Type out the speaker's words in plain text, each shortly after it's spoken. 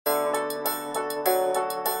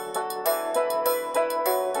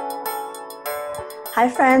Hi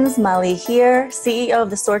friends, Molly here, CEO of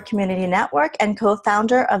the SOAR Community Network and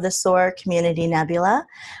co-founder of the SOAR Community Nebula.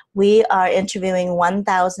 We are interviewing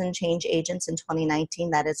 1,000 change agents in 2019,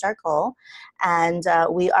 that is our goal, and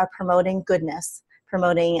we are promoting goodness,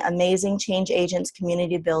 promoting amazing change agents,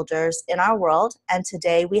 community builders in our world, and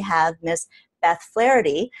today we have Miss Beth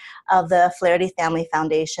Flaherty of the Flaherty Family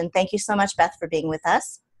Foundation. Thank you so much, Beth, for being with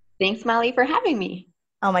us. Thanks, Molly, for having me.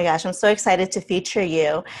 Oh my gosh, I'm so excited to feature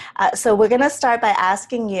you. So we're going to start by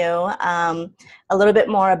asking you a little bit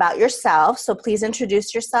more about yourself. So please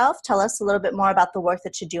introduce yourself. Tell us a little bit more about the work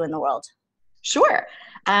that you do in the world. Sure.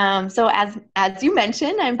 So as you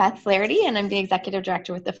mentioned, I'm Beth Flaherty, and I'm the executive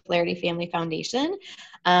director with the Flaherty Family Foundation.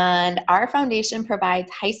 And our foundation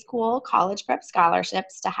provides high school, college prep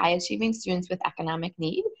scholarships to high achieving students with economic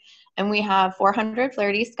need. And we have 400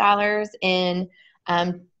 Flaherty scholars in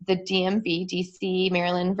the DMV, DC,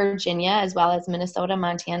 Maryland, Virginia, as well as Minnesota,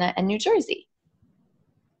 Montana, and New Jersey.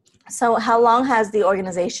 So how long has the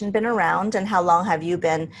organization been around, and how long have you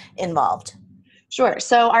been involved? Sure.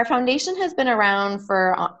 So our foundation has been around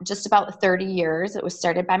for just about 30 years. It was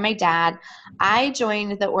started by my dad. I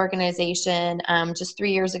joined the organization just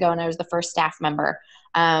 3 years ago, and I was the first staff member.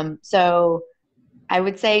 So I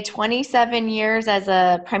would say 27 years as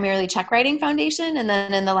a primarily check writing foundation. And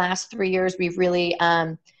then in the last 3 years, we've really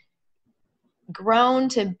grown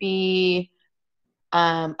to be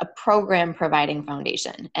a program providing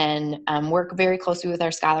foundation, and work very closely with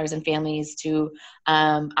our scholars and families to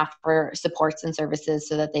offer supports and services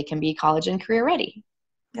so that they can be college and career ready.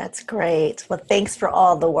 That's great. Well, thanks for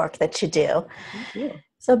all the work that you do. Thank you.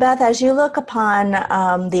 So Beth, as you look upon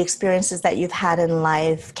the experiences that you've had in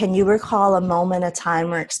life, can you recall a moment, a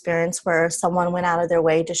time, or experience where someone went out of their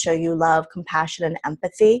way to show you love, compassion, and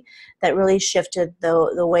empathy that really shifted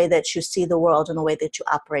the way that you see the world and the way that you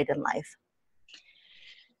operate in life?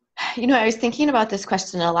 You know, I was thinking about this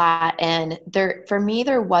question a lot, and for me,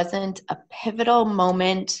 there wasn't a pivotal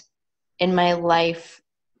moment in my life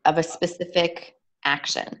of a specific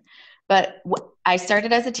action. But I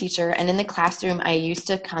started as a teacher, and in the classroom, I used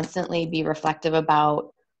to constantly be reflective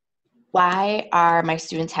about why are my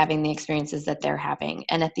students having the experiences that they're having?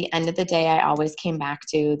 And at the end of the day, I always came back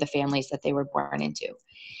to the families that they were born into.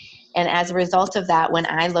 And as a result of that, when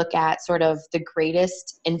I look at sort of the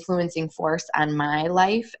greatest influencing force on my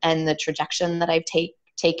life and the trajectory that I've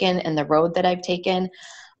taken and the road that I've taken,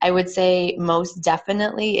 I would say most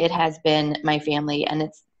definitely it has been my family.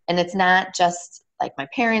 And it's not just like my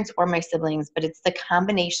parents or my siblings, but it's the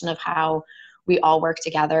combination of how we all work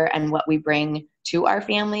together and what we bring to our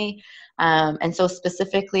family. And so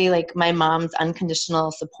specifically, like my mom's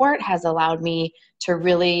unconditional support has allowed me to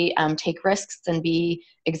really take risks and be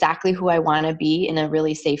exactly who I want to be in a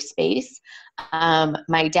really safe space.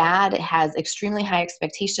 My dad has extremely high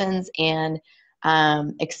expectations and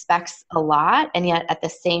expects a lot, and yet at the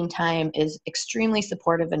same time is extremely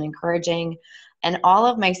supportive and encouraging. And all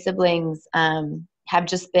of my siblings have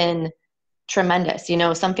just been tremendous. You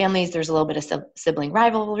know, some families, there's a little bit of sibling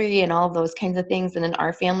rivalry and all of those kinds of things. And in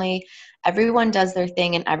our family, everyone does their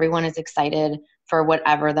thing and everyone is excited for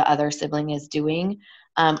whatever the other sibling is doing.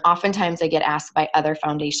 Oftentimes I get asked by other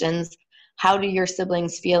foundations, how do your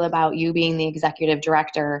siblings feel about you being the executive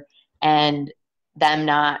director and them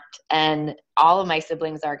not? And all of my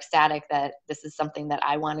siblings are ecstatic that this is something that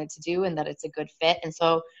I wanted to do and that it's a good fit. And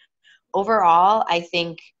so overall, I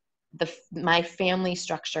think my family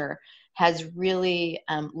structure has really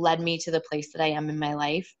led me to the place that I am in my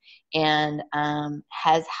life, and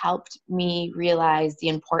has helped me realize the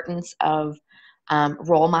importance of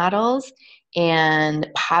role models and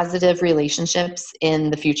positive relationships in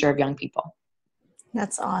the future of young people.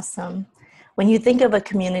 That's awesome. When you think of a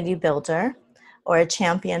community builder or a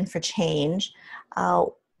champion for change,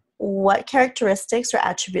 what characteristics or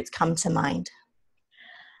attributes come to mind?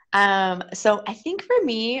 So I think for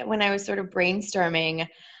me, when I was sort of brainstorming,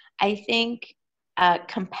 I think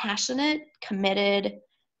compassionate, committed,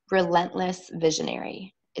 relentless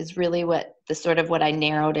visionary is really what I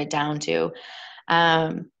narrowed it down to.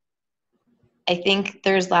 I think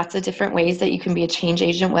there's lots of different ways that you can be a change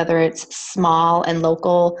agent, whether it's small and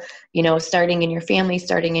local, you know, starting in your family,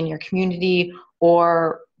 starting in your community,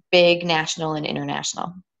 or big national and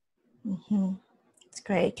international. Mm-hmm. That's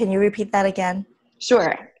great. Can you repeat that again?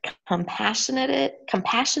 Sure. Compassionate,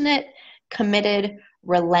 committed,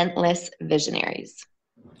 relentless visionaries.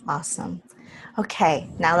 Awesome. Okay,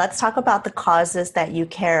 now let's talk about the causes that you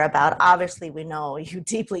care about. Obviously, we know you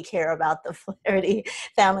deeply care about the Flaherty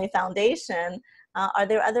Family Foundation. Are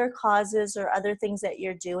there other causes or other things that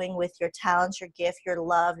you're doing with your talents, your gift, your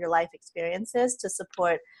love, your life experiences to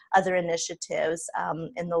support other initiatives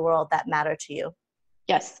in the world that matter to you?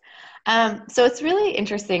 Yes. So it's really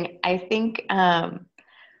interesting. I think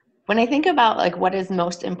when I think about like what is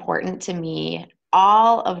most important to me,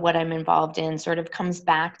 all of what I'm involved in sort of comes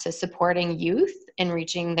back to supporting youth in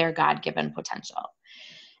reaching their God-given potential.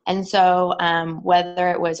 And so, whether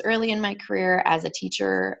it was early in my career as a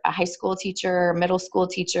teacher, a high school teacher, middle school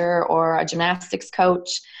teacher, or a gymnastics coach,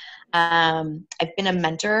 I've been a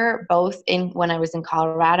mentor both in when I was in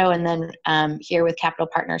Colorado and then here with Capital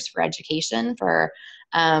Partners for Education for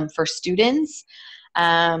students,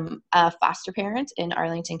 a foster parent in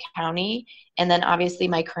Arlington County, and then obviously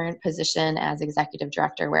my current position as executive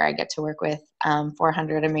director, where I get to work with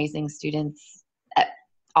 400 amazing students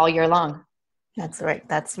all year long. That's right.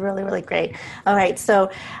 That's really, really great. All right. So,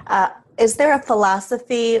 is there a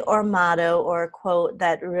philosophy or motto or a quote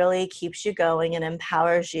that really keeps you going and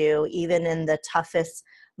empowers you even in the toughest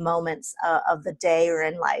moments of the day or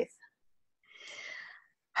in life?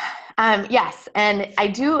 Yes. And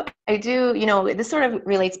this sort of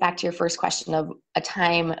relates back to your first question of a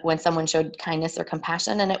time when someone showed kindness or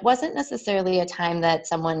compassion. And it wasn't necessarily a time that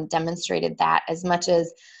someone demonstrated that as much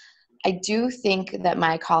as I do think that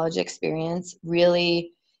my college experience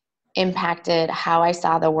really impacted how I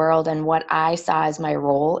saw the world and what I saw as my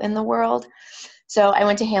role in the world. So I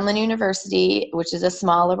went to Hamline University, which is a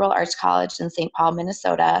small liberal arts college in St. Paul,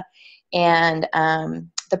 Minnesota. And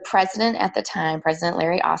the president at the time, President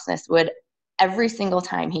Larry Osnes, would every single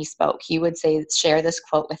time he spoke, he would share this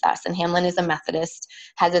quote with us. And Hamline is a Methodist,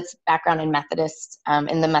 has its background in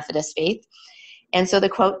in the Methodist faith. And so the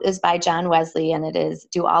quote is by John Wesley, and it is,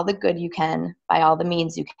 "Do all the good you can, by all the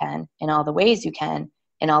means you can, in all the ways you can,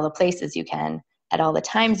 in all the places you can, at all the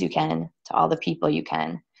times you can, to all the people you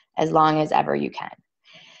can, as long as ever you can."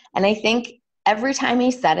 And I think every time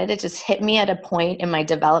he said it, it just hit me at a point in my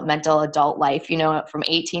developmental adult life, from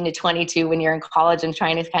 18 to 22 when you're in college and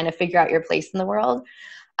trying to kind of figure out your place in the world.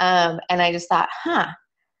 And I just thought,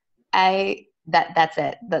 that's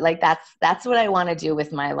it. But like, that's what I want to do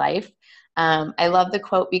with my life. I love the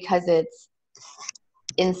quote because it's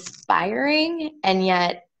inspiring and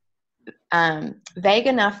yet vague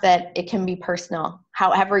enough that it can be personal,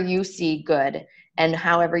 however you see good and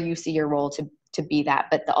however you see your role to be that.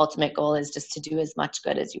 But the ultimate goal is just to do as much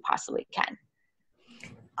good as you possibly can.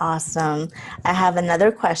 Awesome. I have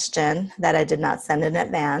another question that I did not send in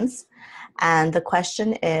advance. And the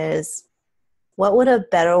question is, what would a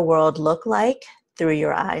better world look like through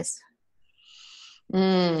your eyes?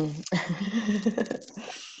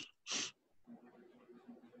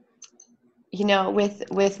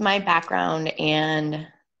 With my background and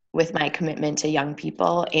with my commitment to young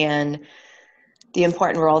people and the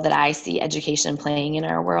important role that I see education playing in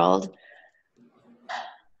our world,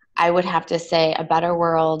 I would have to say a better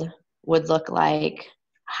world would look like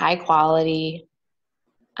high quality,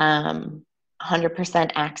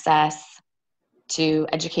 100% access to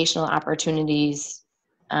educational opportunities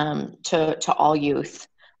to all youth,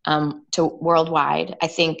 to worldwide. I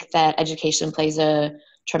think that education plays a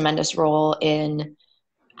tremendous role in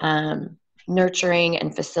nurturing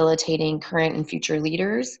and facilitating current and future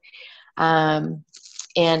leaders, and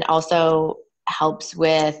also helps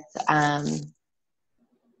with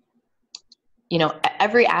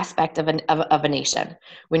every aspect of a nation.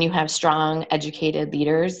 When you have strong, educated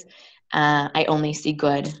leaders, I only see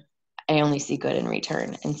good in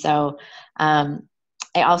return. And so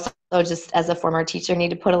I also, just as a former teacher, need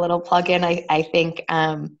to put a little plug in. I think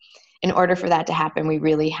in order for that to happen, we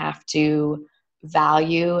really have to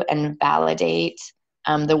value and validate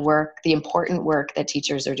the important work that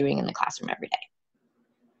teachers are doing in the classroom every day.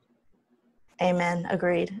 Amen.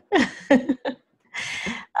 Agreed.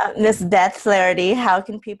 Ms. Beth Flaherty, how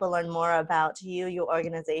can people learn more about you, your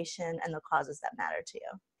organization, and the causes that matter to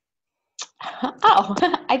you? Oh,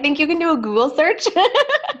 I think you can do a Google search.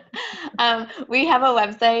 We have a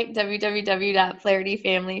website,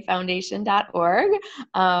 www.flahertyfamilyfoundation.org.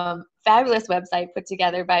 Fabulous website put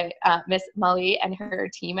together by Miss Mully and her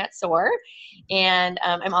team at SOAR. And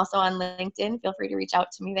I'm also on LinkedIn. Feel free to reach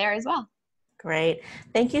out to me there as well. Great.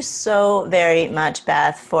 Thank you so very much,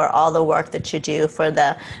 Beth, for all the work that you do for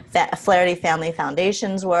the Flaherty Family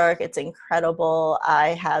Foundation's work. It's incredible. I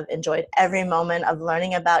have enjoyed every moment of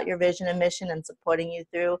learning about your vision and mission and supporting you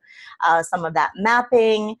through some of that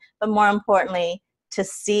mapping, but more importantly, to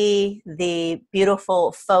see the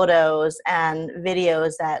beautiful photos and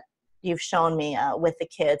videos that you've shown me with the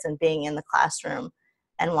kids and being in the classroom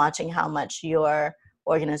and watching how much your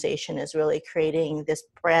organization is really creating this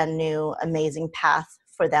brand new, amazing path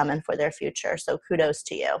for them and for their future. So kudos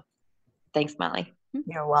to you. Thanks, Molly.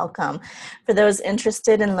 You're welcome. For those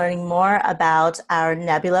interested in learning more about our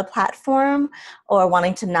Nebula platform or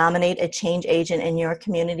wanting to nominate a change agent in your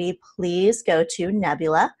community, please go to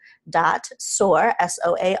nebula.soar,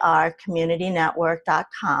 S-O-A-R,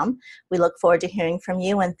 communitynetwork.com. We look forward to hearing from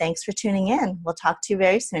you, and thanks for tuning in. We'll talk to you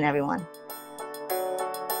very soon, everyone.